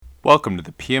Welcome to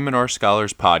the PM&R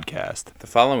Scholars Podcast. The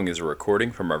following is a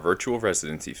recording from our virtual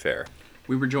residency fair.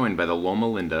 We were joined by the Loma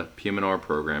Linda PM&R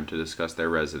program to discuss their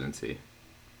residency.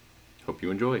 Hope you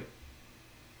enjoy.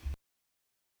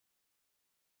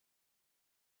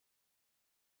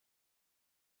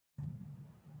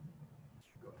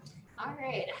 All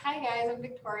right. Hi, guys. I'm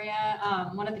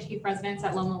Victoria, one of the chief residents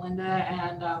at Loma Linda,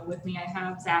 and with me I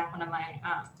have Zach, one of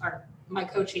my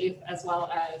co-chief, as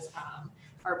well as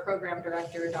our program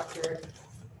director, Dr.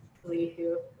 Lee,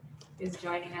 who is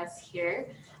joining us here.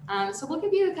 So we'll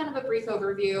give you kind of a brief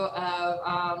overview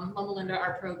of Loma Linda,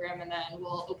 our program, and then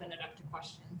we'll open it up to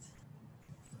questions.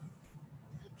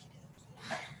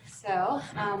 So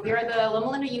we are the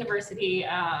Loma Linda University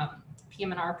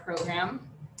PM&R program.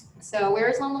 So where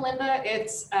is Loma Linda?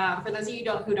 It's, for those of you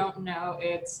who don't know,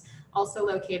 it's also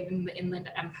located in the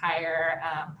Inland Empire.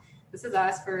 This is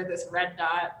us for this red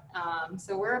dot.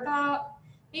 So we're about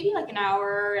maybe like an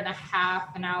hour and a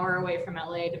half, an hour away from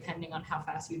LA, depending on how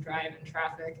fast you drive in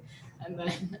traffic. And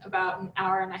then about an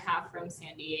hour and a half from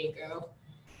San Diego.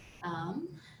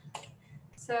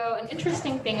 So an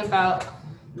interesting thing about,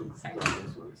 Loma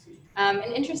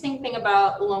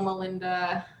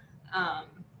Linda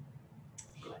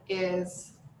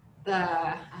is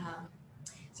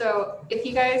so if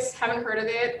you guys haven't heard of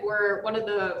it, we're one of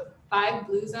the 5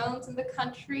 blue zones in the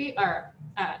country, or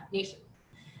nation.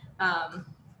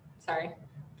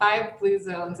 5 blue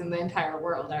zones in the entire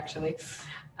world, actually,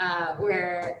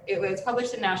 where it was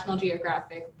published in National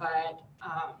Geographic, but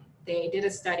they did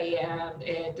a study and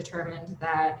it determined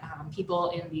that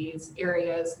people in these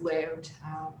areas lived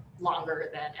longer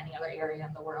than any other area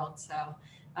in the world. So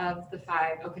of the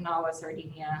 5, Okinawa,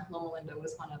 Sardinia, Loma Linda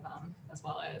was one of them, as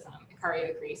well as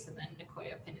Icaria, Greece, and then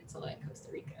Nicoya Peninsula in Costa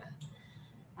Rica.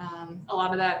 A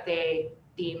lot of that they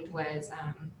deemed was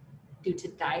due to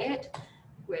diet,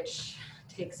 which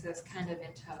takes us kind of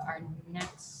into our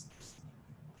next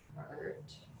part.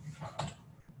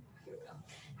 Here we go.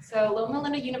 So Loma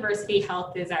Linda University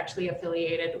Health is actually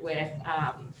affiliated with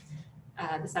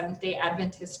the Seventh-day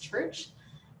Adventist Church.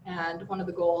 And one of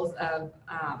the goals of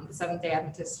the Seventh-day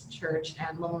Adventist Church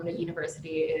and Loma Linda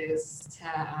University is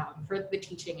to further the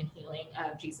teaching and healing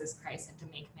of Jesus Christ and to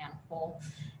make man whole.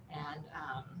 And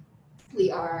we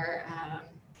are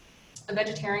a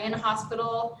vegetarian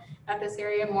hospital at this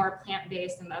area, more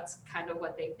plant-based, and that's kind of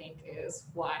what they think is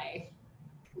why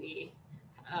we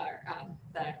are,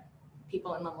 that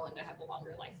people in Loma Linda have a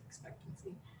longer life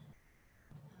expectancy.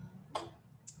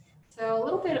 So a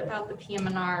little bit about the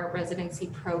PM&R residency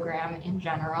program in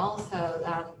general. So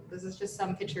this is just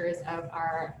some pictures of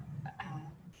our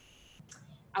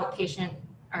outpatient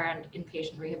and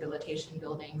inpatient rehabilitation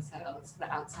building. So it's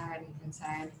the outside and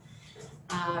inside.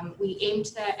 We aim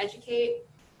to educate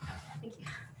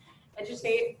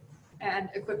and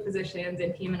equip physicians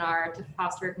in PM&R to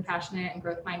foster compassionate and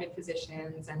growth-minded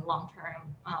physicians and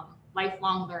long-term,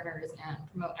 lifelong learners and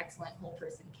promote excellent whole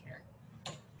person care.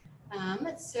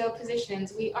 So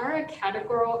positions, we are a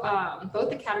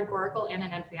both a categorical and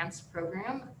an advanced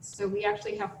program. So we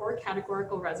actually have 4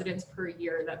 categorical residents per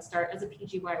year that start as a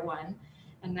PGY1,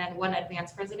 and then 1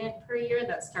 advanced resident per year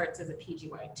that starts as a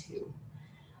PGY2.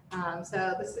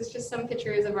 So this is just some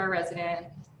pictures of our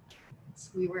residents.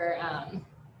 We were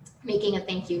making a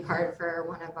thank you card for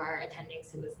one of our attendings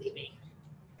who was leaving.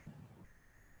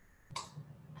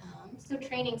 So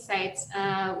training sites,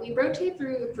 we rotate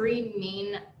through 3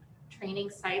 main training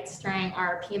sites during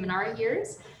our PM&R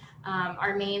years.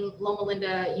 Our main Loma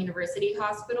Linda University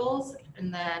hospitals,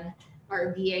 and then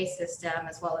our VA system,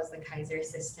 as well as the Kaiser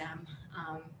system.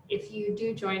 If you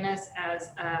do join us as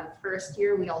a first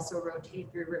year, we also rotate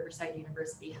through Riverside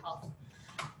University Health.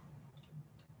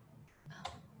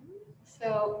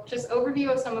 So just overview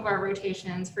of some of our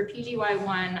rotations. For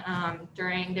PGY1,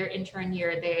 during their intern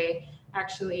year, they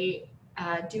actually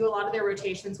do a lot of their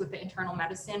rotations with the internal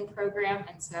medicine program.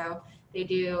 And so they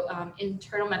do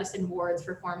internal medicine wards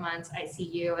for 4 months,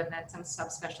 ICU, and then some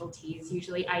subspecialties,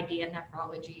 usually ID and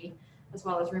nephrology, as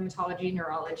well as rheumatology,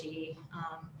 neurology,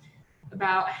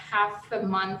 about half a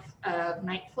month of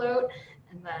night float,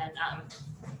 and then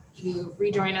you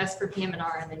rejoin us for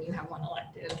PM&R, and then you have 1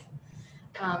 elective.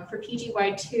 For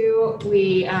PGY2,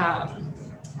 we a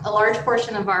large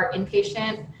portion of our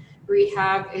inpatient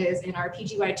rehab is in our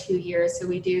PGY2 years, so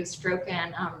we do stroke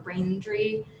and brain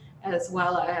injury, as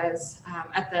well as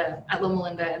at Loma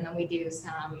Linda, and then we do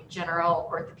some general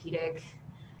orthopedic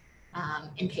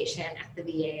inpatient at the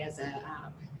VA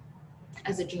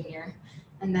as a junior.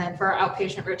 And then for our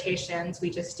outpatient rotations,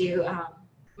 we just do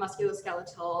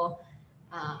musculoskeletal,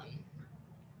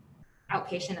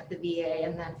 outpatient at the VA,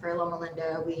 and then for Loma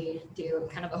Linda, we do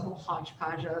kind of a whole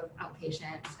hodgepodge of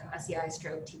outpatient, so SEI,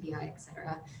 stroke, TBI, et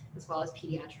cetera, as well as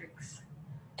pediatrics.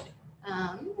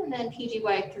 And then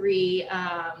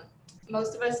PGY3,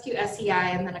 most of us do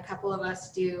SEI, and then a couple of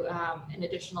us do an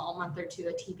additional month or two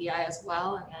of TBI as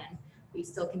well, and then we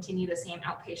still continue the same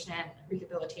outpatient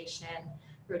rehabilitation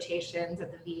rotations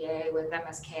at the VA with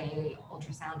MSK,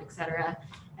 ultrasound, et cetera.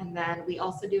 And then we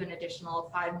also do an additional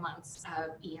 5 months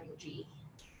of EMG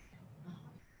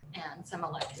and some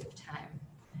elective time.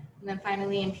 And then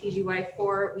finally in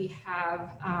PGY4, we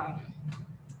have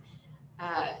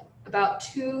about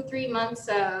 2-3 months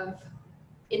of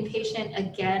inpatient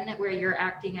again, where you're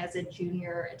acting as a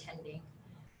junior attending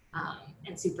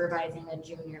and supervising a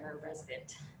junior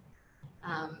resident.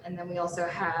 And then we also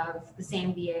have the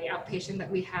same VA outpatient that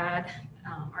we had,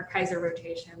 our Kaiser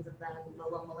rotations, and then the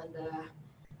Loma Linda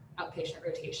outpatient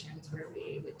rotations where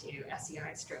we would do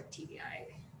SEI, stroke,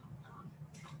 TBI.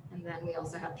 And then we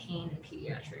also have pain and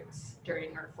pediatrics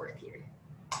during our 4th year.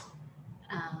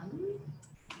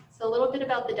 So a little bit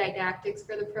about the didactics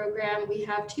for the program. We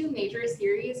have 2 major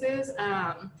series.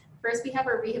 First, we have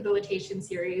our rehabilitation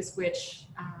series, which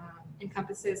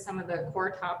encompasses some of the core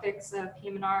topics of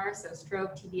PM&R, so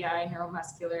stroke, TBI,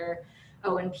 neuromuscular,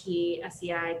 O&P,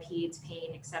 SEI, PEDS,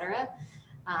 pain, et cetera,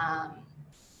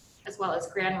 as well as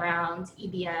grand rounds,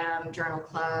 EBM, journal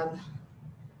club,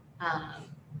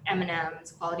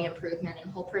 M&Ms, quality improvement,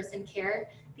 and whole person care.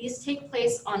 These take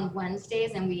place on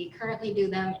Wednesdays, and we currently do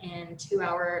them in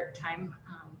 2-hour time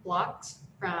blocks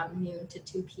from noon to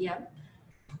 2 p.m.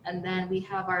 And then we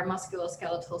have our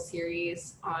musculoskeletal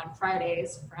series on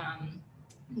Fridays from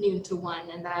noon to 1,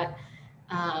 and that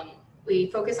we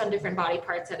focus on different body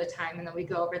parts at a time, and then we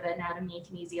go over the anatomy,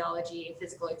 kinesiology,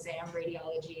 physical exam,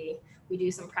 radiology. We do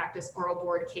some practice oral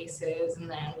board cases, and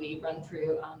then we run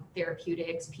through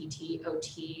therapeutics, PT,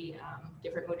 OT,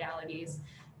 different modalities,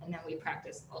 and then we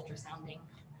practice ultrasounding.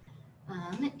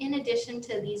 In addition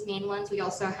to these main ones, we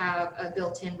also have a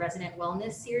built-in resident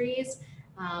wellness series,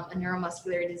 a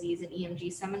neuromuscular disease and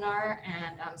EMG seminar,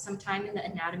 and some time in the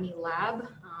anatomy lab.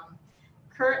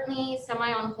 Currently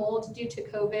semi on hold due to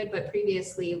COVID, but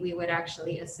previously we would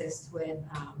actually assist with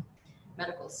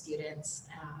medical students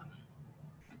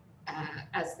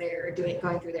as they're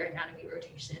going through their anatomy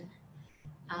rotation.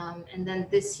 And then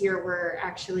this year we're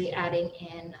actually adding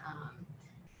in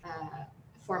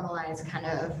formalized kind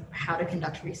of how to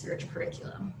conduct research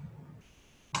curriculum.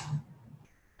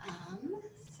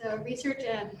 So research,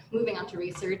 and moving on to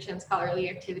research and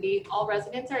scholarly activity, all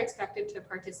residents are expected to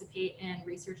participate in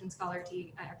research and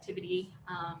scholarly activity.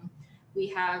 We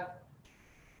have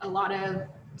a lot of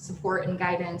support and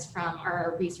guidance from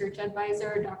our research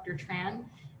advisor, Dr. Tran,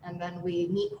 and then we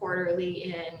meet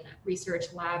quarterly in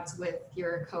research labs with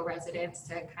your co-residents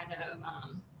to kind of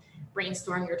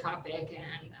brainstorm your topic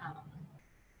and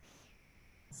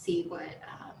see what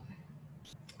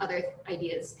other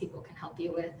ideas people can help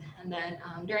you with. And then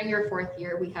during your 4th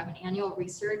year, we have an annual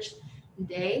research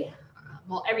day.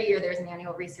 Well, every year there's an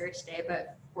annual research day,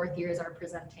 but 4th years are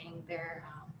presenting their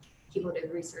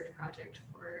cumulative research project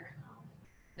for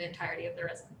the entirety of the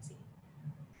residency.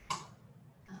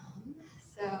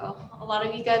 So a lot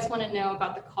of you guys want to know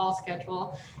about the call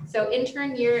schedule. So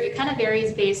intern year, it kind of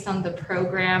varies based on the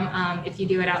program, if you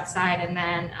do it outside, and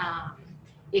then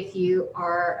if you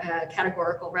are a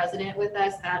categorical resident with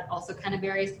us, that also kind of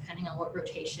varies depending on what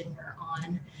rotation you're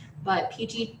on. But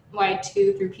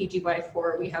PGY2 through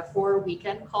PGY4, we have 4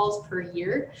 weekend calls per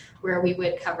year where we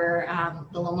would cover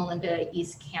the Loma Linda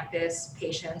East Campus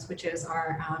patients, which is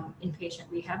our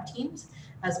inpatient rehab teams,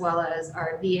 as well as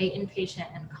our VA inpatient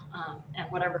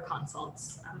and whatever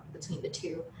consults between the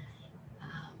 2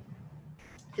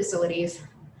 facilities.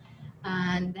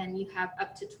 And then you have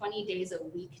up to 20 days a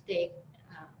weekday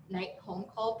night home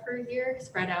call per year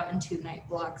spread out in 2 night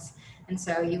blocks. And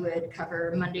so you would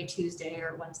cover Monday, Tuesday,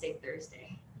 or Wednesday,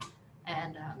 Thursday.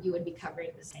 And you would be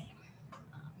covering the same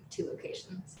 2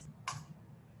 locations.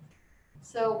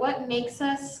 So what makes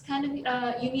us kind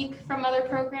of unique from other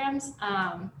programs?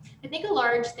 I think a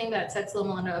large thing that sets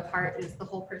Loma Linda apart is the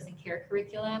whole person care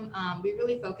curriculum. We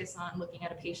really focus on looking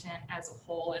at a patient as a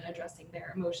whole and addressing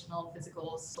their emotional,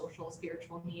 physical, social,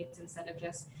 spiritual needs instead of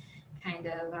just kind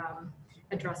of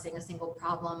addressing a single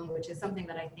problem, which is something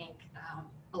that I think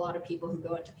a lot of people who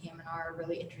go into PM&R are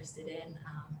really interested in,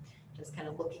 just kind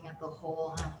of looking at the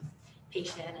whole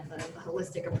patient and the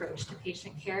holistic approach to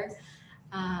patient care.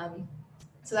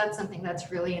 So that's something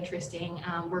that's really interesting.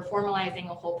 We're formalizing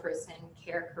a whole person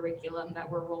care curriculum that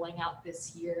we're rolling out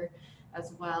this year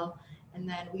as well. And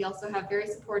then we also have very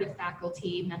supportive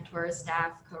faculty, mentors,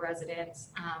 staff, co-residents,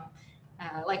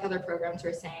 like other programs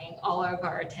were saying, all of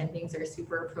our attendings are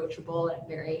super approachable and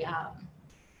very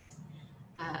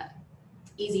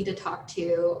easy to talk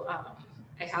to.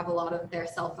 I have a lot of their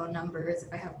cell phone numbers.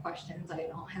 If I have questions, I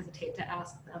don't hesitate to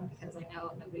ask them because I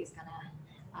know nobody's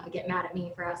gonna get mad at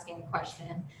me for asking a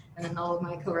question. And then all of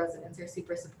my co-residents are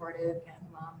super supportive, and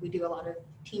we do a lot of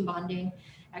team bonding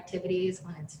activities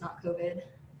when it's not COVID.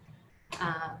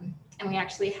 And we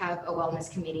actually have a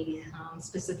wellness committee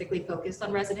specifically focused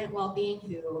on resident well-being,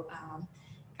 who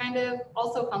kind of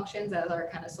also functions as our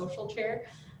kind of social chair.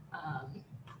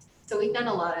 So we've done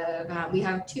a lot of, we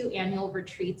have 2 annual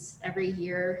retreats every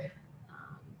year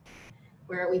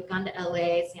where we've gone to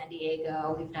LA, San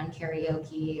Diego, we've done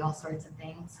karaoke, all sorts of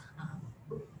things.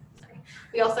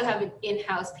 We also have an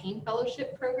in-house pain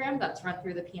fellowship program that's run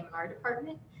through the PM&R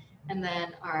department. And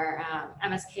then our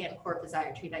MSK and core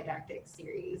physiatry didactic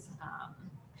series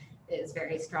is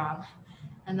very strong.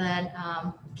 And then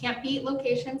can't beat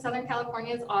location. Southern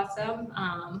California is awesome.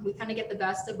 We kind of get the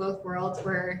best of both worlds.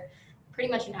 We're pretty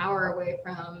much an hour away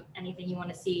from anything you want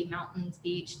to see: mountains,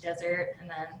 beach, desert, and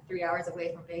then 3 hours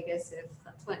away from Vegas, if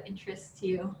that's what interests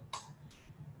you.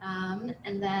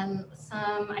 And then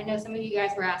I know some of you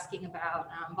guys were asking about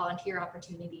volunteer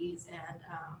opportunities and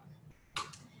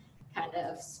kind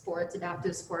of sports,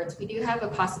 adaptive sports. We do have a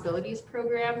possibilities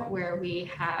program where we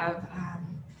have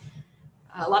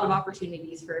a lot of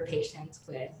opportunities for patients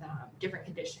with different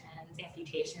conditions,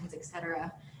 amputations,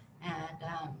 etc. And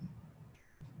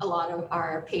a lot of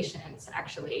our patients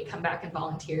actually come back and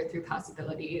volunteer through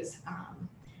possibilities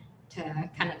to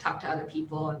kind of talk to other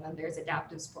people. And then there's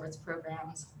adaptive sports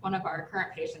programs. One of our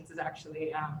current patients is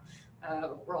actually a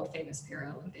world famous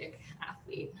Paralympic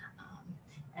athlete.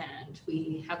 And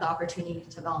we have the opportunity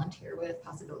to volunteer with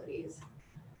possibilities.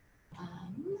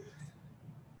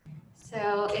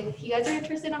 So if you guys are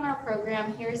interested in our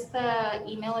program, here's the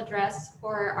email address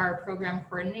for our program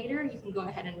coordinator. You can go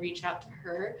ahead and reach out to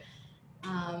her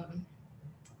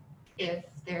if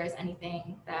there's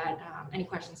anything that, any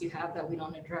questions you have that we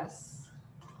don't address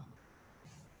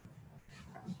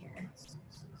from here.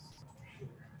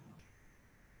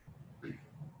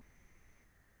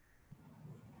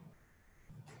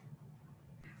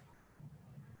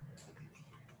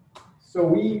 So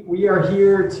we are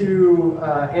here to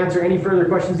answer any further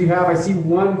questions you have. I see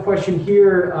one question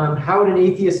here. How would an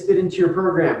atheist fit into your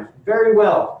program? Very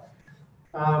well.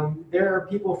 There are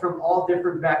people from all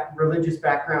different religious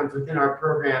backgrounds within our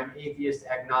program: atheist,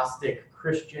 agnostic,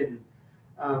 Christian.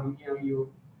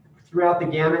 Throughout the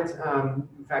gamut.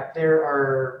 In fact, there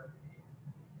are,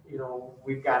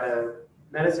 we've got a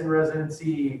medicine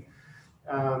residency,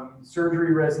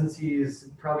 surgery residencies,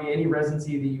 probably any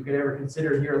residency that you could ever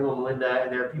consider here in Loma Linda,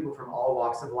 and there are people from all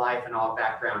walks of life and all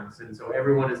backgrounds, and so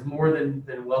everyone is more than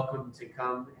welcome to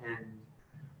come and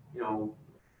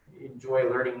enjoy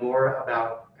learning more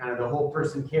about kind of the whole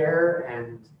person care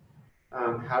and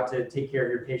how to take care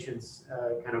of your patients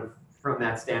kind of from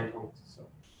that standpoint. So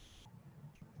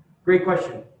great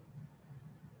question.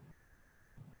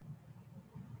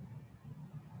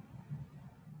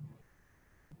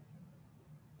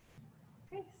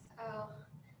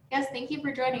 Yes, thank you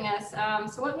for joining us.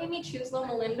 So what made me choose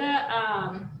Loma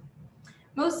Linda?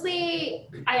 Mostly,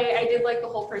 I did like the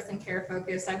whole person care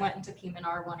focus. I went into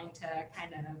PM&R wanting to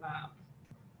kind of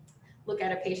look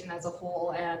at a patient as a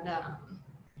whole, and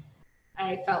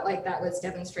I felt like that was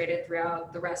demonstrated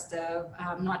throughout the rest of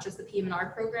not just the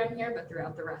PM&R program here, but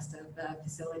throughout the rest of the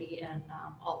facility. And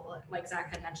like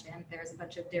Zach had mentioned, there's a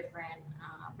bunch of different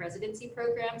residency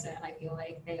programs, and I feel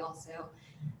like they also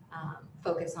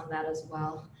focus on that as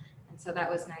well. And so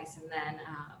that was nice. And then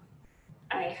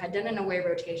I had done an away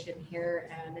rotation here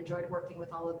and enjoyed working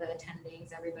with all of the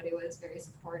attendings. Everybody was very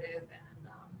supportive, and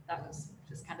that was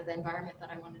just kind of the environment that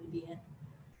I wanted to be in.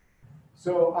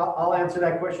 So I'll answer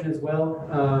that question as well,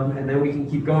 and then we can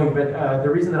keep going. But the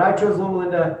reason that I chose Loma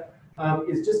Linda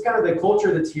is just kind of the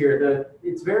culture that's here.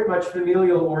 It's very much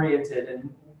familial oriented,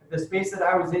 and the space that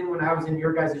I was in when I was in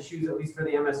your guys' shoes, at least for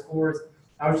the MS4s,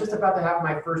 I was just about to have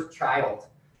my first child.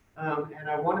 And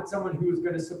I wanted someone who was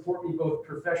going to support me both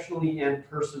professionally and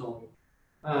personally.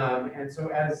 And so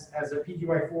as a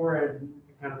PGY4 and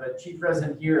kind of a chief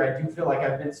resident here, I do feel like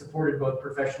I've been supported both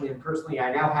professionally and personally.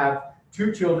 I now have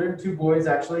 2 children, 2 boys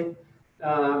actually.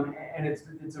 And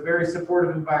it's a very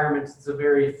supportive environment. It's a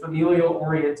very familial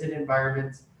oriented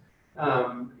environment.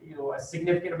 A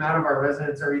significant amount of our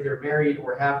residents are either married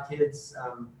or have kids.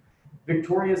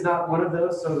 Victoria is not one of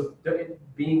those, so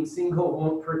being single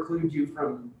won't preclude you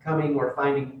from coming or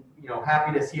finding,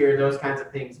 happiness here, those kinds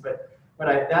of things. But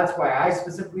that's why I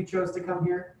specifically chose to come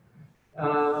here.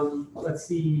 Let's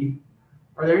see.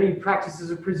 Are there any practices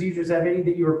or procedures, have any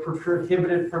that you are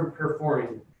prohibited from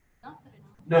performing? Not that I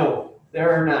know. No,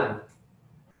 there are none.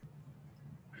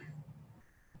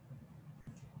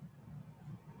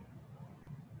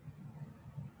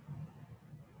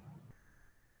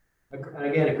 And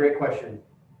again, a great question.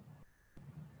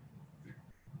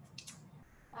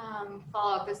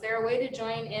 Follow-up, is there a way to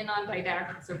join in on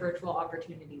didactics or virtual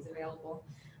opportunities available?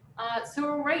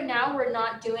 So right now we're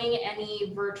not doing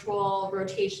any virtual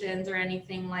rotations or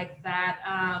anything like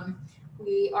that.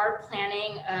 We are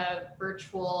planning a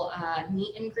virtual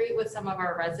meet and greet with some of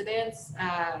our residents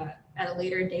at a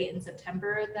later date in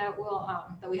September that will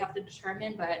that we have to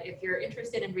determine. But if you're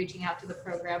interested in reaching out to the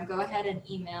program, go ahead and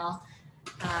email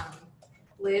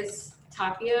Liz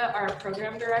Tapia, our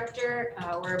program director.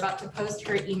 We're about to post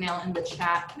her email in the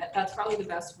chat. That's probably the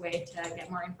best way to get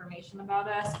more information about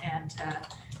us and to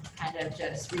kind of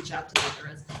just reach out to the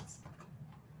other residents.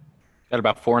 Got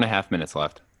about 4.5 minutes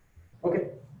left. Okay.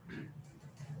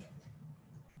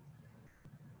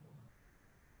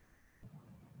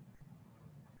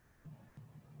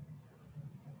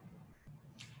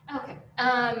 Okay,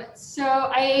 so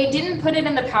I didn't put it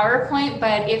in the PowerPoint,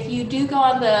 but if you do go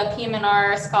on the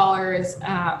PM&R Scholars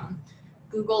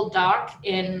Google Doc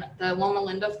in the Loma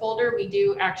Linda folder, we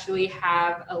do actually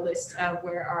have a list of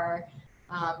where our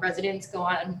residents go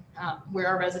on, where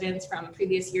our residents from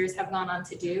previous years have gone on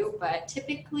to do, but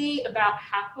typically about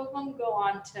half of them go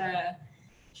on to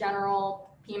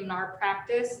general PM&R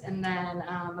practice, and then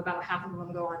about half of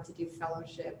them go on to do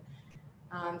fellowship.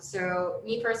 So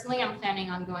me personally, I'm planning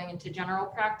on going into general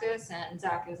practice, and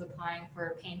Zach is applying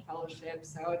for Payne fellowship.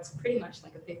 So it's pretty much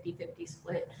like a 50-50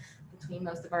 split between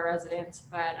most of our residents.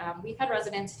 But we've had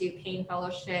residents do Payne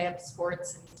fellowship,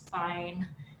 sports, and spine.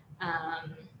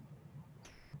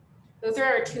 Those are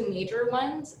our two major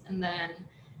ones. And then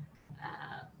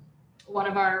one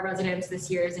of our residents this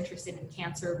year is interested in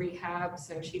cancer rehab,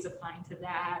 so she's applying to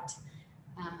that.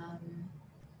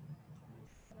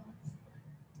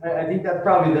 I think that's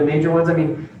probably the major ones. I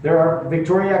mean,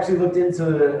 Victoria actually looked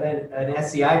into an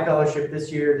SCI fellowship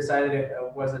this year, decided it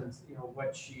wasn't,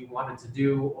 what she wanted to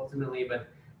do ultimately, but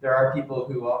there are people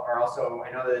who are also, I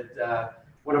know that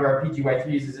one of our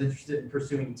PGY3s is interested in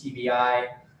pursuing TBI,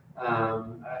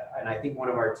 and I think one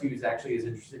of our 2s actually is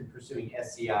interested in pursuing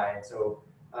SCI. And so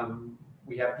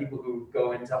we have people who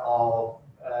go into all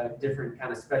different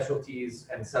kind of specialties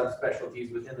and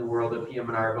subspecialties within the world of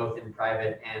PM&R, both in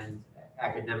private and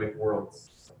academic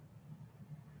worlds.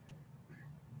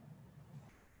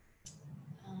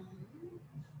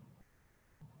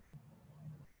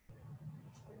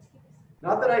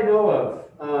 Not that I know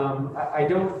of. I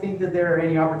don't think that there are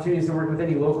any opportunities to work with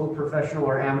any local professional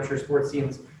or amateur sports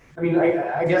teams. I mean,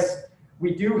 I guess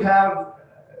we do have,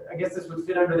 I guess this would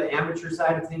fit under the amateur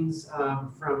side of things,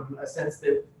 from a sense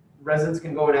that residents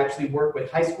can go and actually work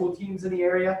with high school teams in the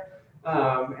area.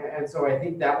 And so I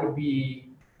think that would be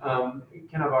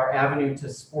kind of our avenue to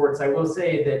sports. I will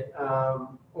say that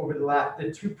over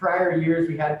the 2 prior years,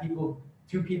 we had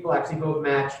 2 people actually both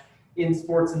match in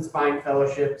sports and spine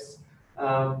fellowships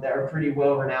that are pretty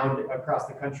well renowned across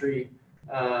the country,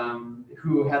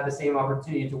 who had the same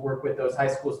opportunity to work with those high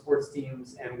school sports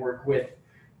teams and work with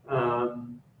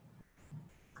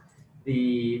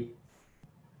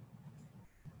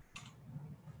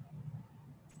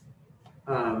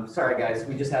sorry guys,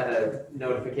 we just had a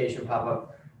notification pop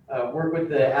up. Work with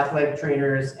the athletic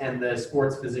trainers and the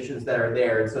sports physicians that are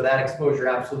there. And so that exposure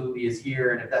absolutely is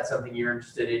here. And if that's something you're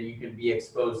interested in, you can be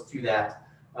exposed to that.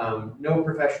 No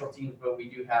professional teams, but we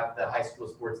do have the high school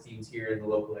sports teams here in the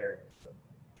local area.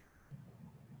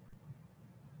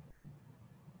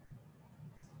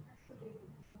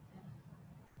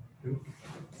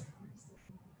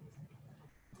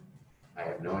 I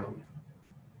have no idea.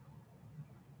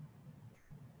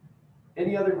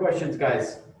 Any other questions,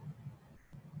 guys?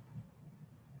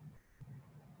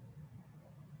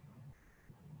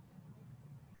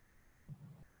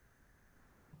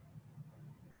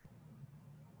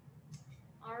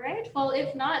 All right, well,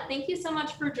 if not, thank you so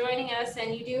much for joining us.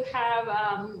 And you do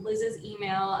have Liz's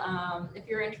email. If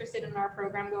you're interested in our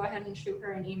program, go ahead and shoot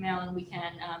her an email, and we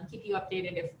can keep you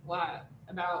updated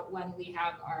about when we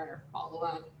have our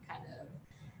follow-up kind of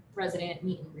resident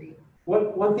meet and greet.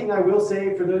 One thing I will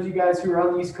say for those of you guys who are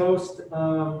on the East Coast,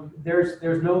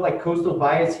 there's no like coastal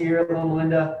bias here at Loma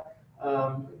Linda.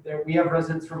 We have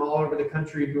residents from all over the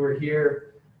country who are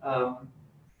here.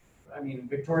 I mean,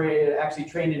 Victoria actually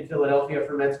trained in Philadelphia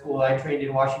for med school. I trained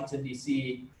in Washington,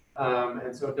 D.C.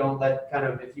 And so don't let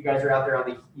if you guys are out there on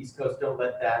the East Coast, don't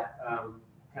let that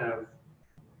kind of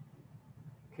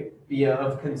be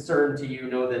of concern to you.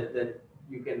 Know that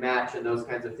you can match and those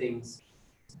kinds of things.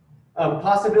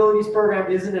 Possibilities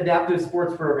program is an adaptive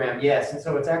sports program, yes. And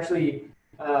so it's actually,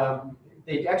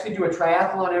 they actually do a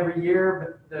triathlon every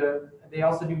year, but they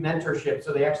also do mentorship.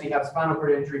 So they actually have spinal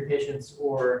cord injury patients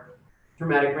or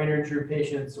traumatic brain injury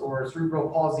patients or cerebral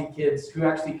palsy kids who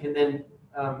actually can then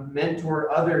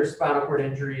mentor other spinal cord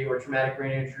injury or traumatic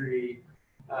brain injury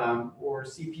or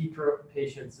CP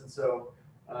patients. And so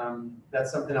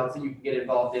that's something else that you can get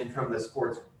involved in from the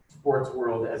sports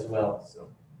world as well. So.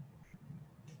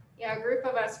 Yeah, a group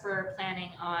of us were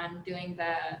planning on doing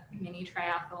the mini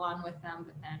triathlon with them,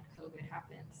 but then COVID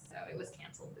happened, so it was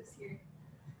canceled this year.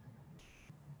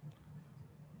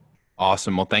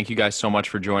 Awesome. Well, thank you guys so much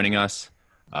for joining us.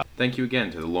 Thank you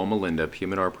again to the Loma Linda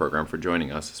PM&R program for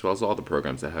joining us, as well as all the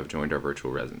programs that have joined our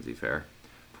virtual residency fair.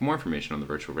 For more information on the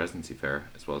virtual residency fair,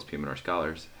 as well as PM&R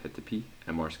scholars, head to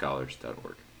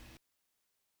pmrscholars.org.